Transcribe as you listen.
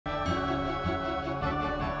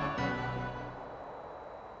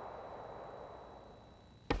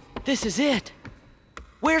This is it.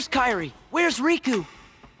 Where's Kairi? Where's Riku?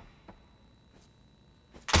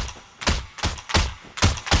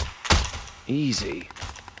 Easy.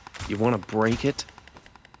 You want to break it?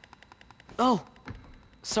 Oh,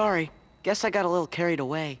 sorry. Guess I got a little carried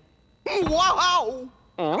away. Wow!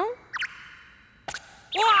 Huh?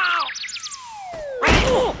 Wow!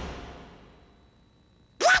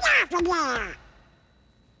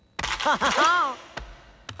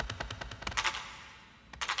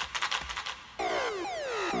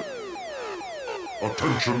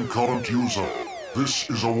 Attention current user. This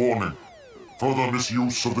is a warning. Further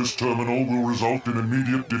misuse of this terminal will result in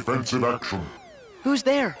immediate defensive action. Who's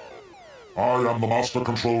there? I am the Master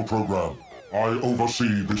Control Program. I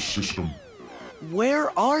oversee this system.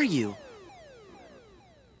 Where are you?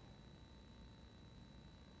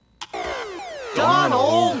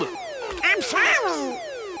 Donald! I'm sorry.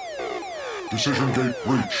 Decision gate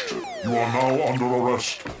breached. You are now under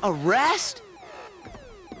arrest. Arrest?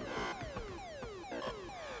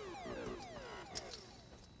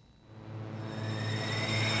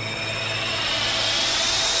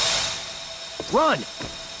 Run!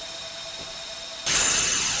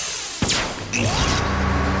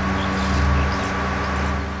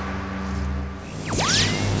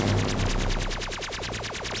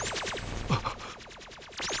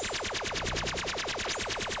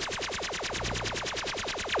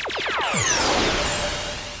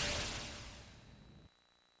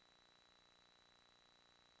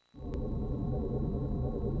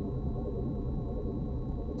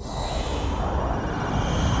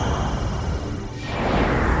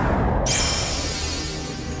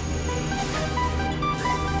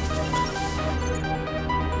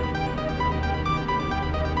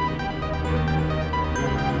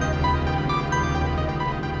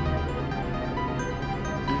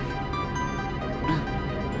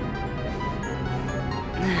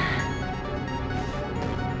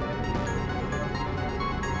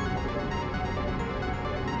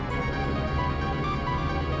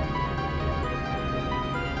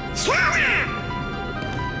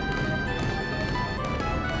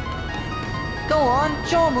 Go on,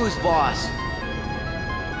 show him who's boss.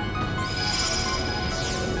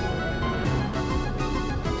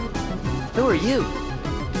 Who are you?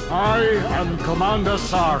 I am Commander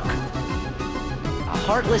Sark. A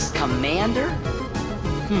heartless commander?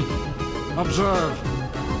 Observe.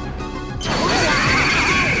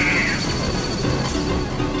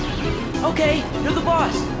 Okay, you're the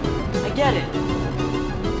boss. I get it.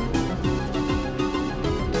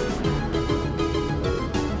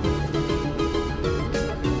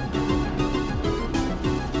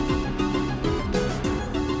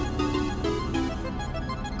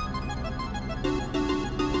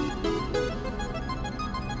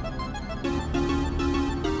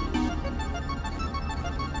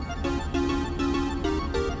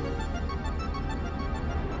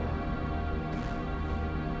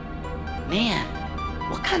 Man,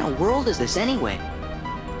 what kind of world is this anyway?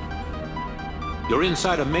 You're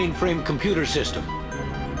inside a mainframe computer system.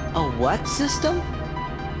 A what system?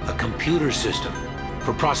 A computer system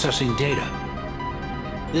for processing data.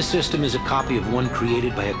 This system is a copy of one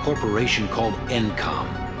created by a corporation called ENCOM.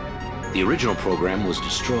 The original program was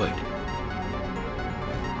destroyed.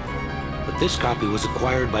 But this copy was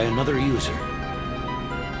acquired by another user.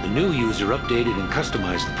 The new user updated and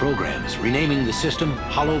customized the programs, renaming the system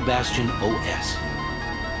Hollow Bastion OS.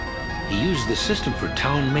 He used the system for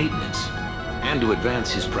town maintenance and to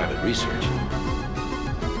advance his private research.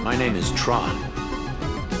 My name is Tron.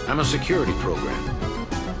 I'm a security program,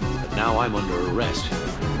 but now I'm under arrest,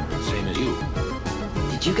 same as you.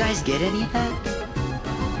 Did you guys get any of that?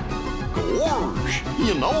 Gorge!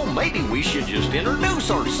 You know, maybe we should just introduce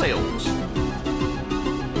ourselves.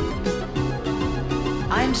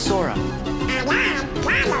 I'm Sora.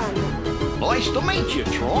 Nice to meet you,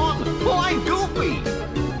 Tron. Well, I'm Goofy.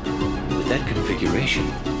 With that configuration,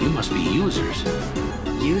 you must be users.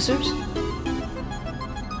 Users?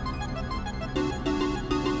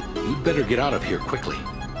 You'd better get out of here quickly.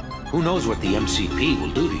 Who knows what the MCP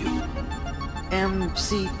will do to you?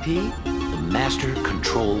 MCP? The Master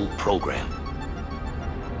Control Program.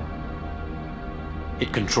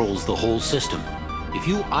 It controls the whole system. If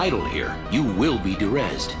you idle here, you will be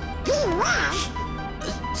derezzed.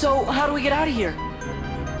 So, how do we get out of here?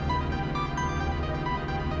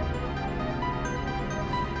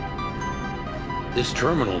 This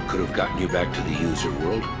terminal could have gotten you back to the user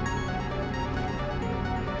world.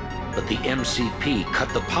 But the MCP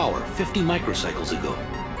cut the power 50 microcycles ago.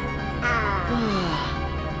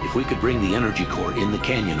 If we could bring the energy core in the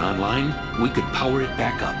canyon online, we could power it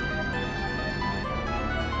back up.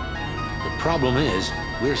 The problem is,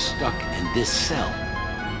 We're stuck in this cell.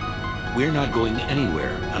 We're not going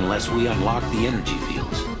anywhere unless we unlock the energy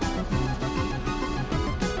fields.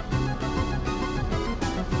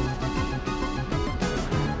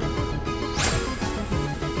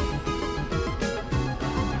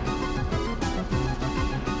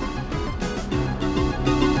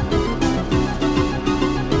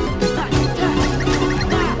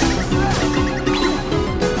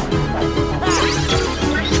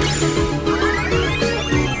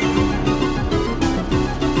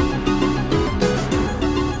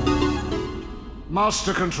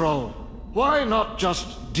 Master Control, why not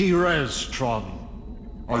just de-res Tron?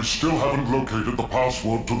 I still haven't located the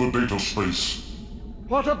password to the data space.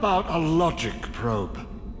 What about a logic probe?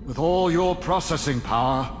 With all your processing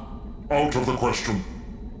power? Out of the question.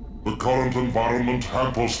 The current environment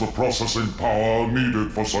hampers the processing power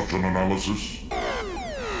needed for such an analysis.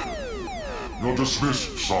 You're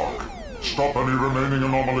dismissed, Sark. Stop any remaining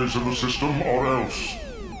anomalies in the system, or else.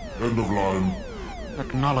 End of line.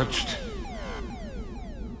 Acknowledged.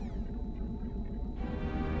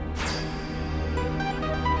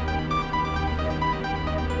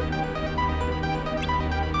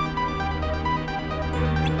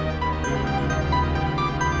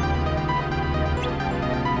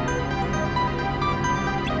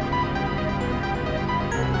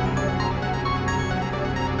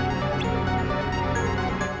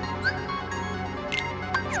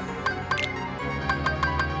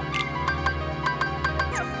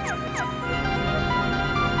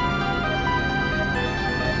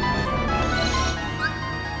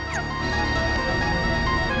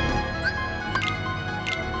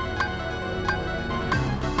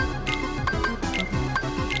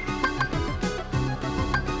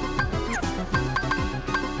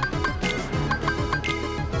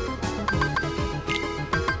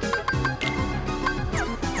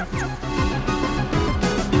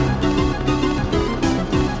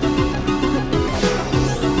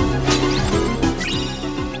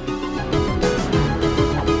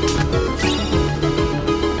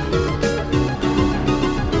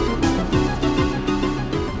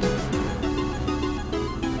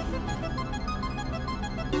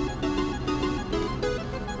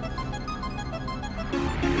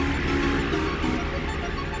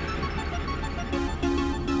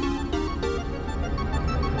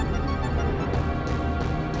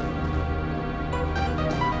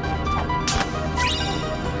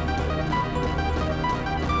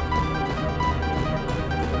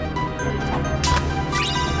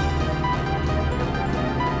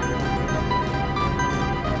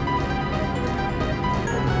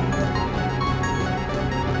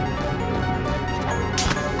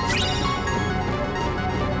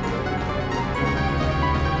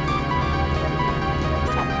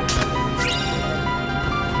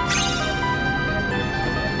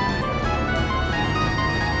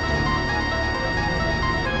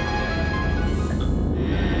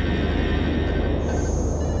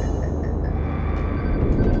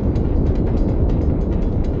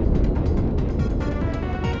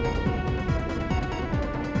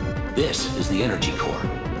 This is the energy core.